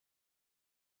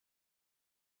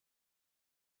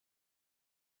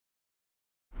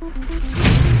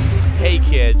Hey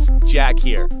kids, Jack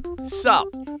here. Sup?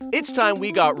 It's time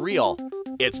we got real.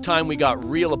 It's time we got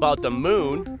real about the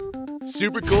moon.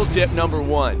 Super cool tip number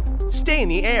 1. Stay in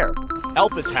the air.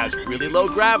 Elpis has really low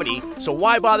gravity, so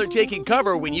why bother taking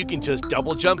cover when you can just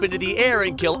double jump into the air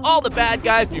and kill all the bad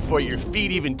guys before your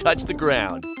feet even touch the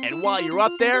ground. And while you're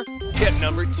up there, tip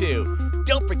number 2.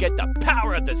 Don't forget the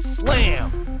power of the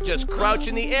slam. Just crouch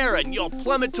in the air and you'll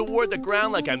plummet toward the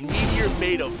ground like a meteor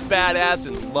made of badass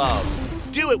and love.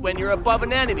 Do it when you're above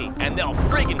an enemy and they'll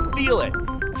friggin' feel it.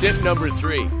 Tip number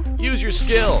 3. Use your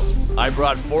skills. I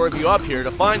brought 4 of you up here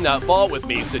to find that vault with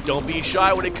me, so don't be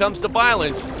shy when it comes to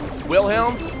violence.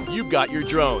 Wilhelm, you've got your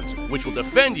drones, which will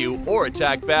defend you or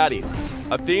attack baddies.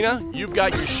 Athena, you've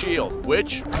got your shield,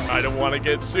 which, I don't want to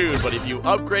get sued, but if you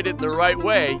upgrade it the right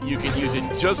way, you can use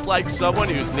it just like someone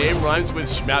whose name rhymes with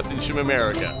Schmaptenshim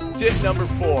America. Tip number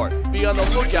 4, be on the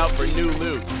lookout for new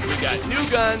loot. We got new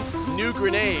guns, new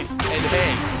grenades, and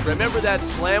hey, remember that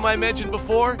slam I mentioned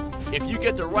before? If you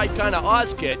get the right kind of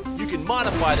Oz kit, you can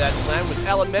modify that slam with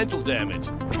elemental damage.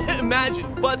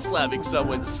 Imagine butt slapping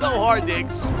someone so hard they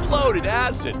explode in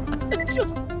acid.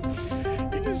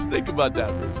 Just think about that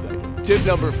for a second. Tip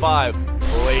number 5,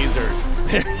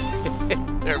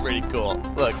 lasers. They're pretty cool.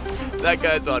 Look, that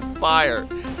guy's on fire.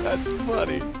 That's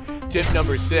funny. Tip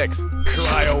number 6,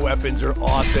 cryo weapons are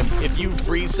awesome. If you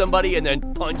freeze somebody and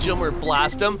then punch them or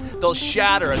blast them, they'll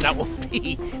shatter and that will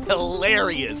be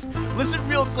hilarious. Listen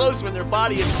real close when their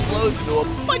body explodes into a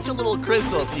bunch of little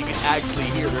crystals so you can actually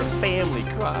hear their family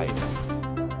cry.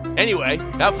 Anyway,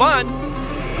 have fun!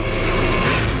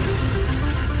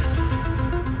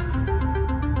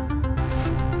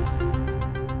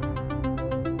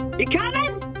 Economy!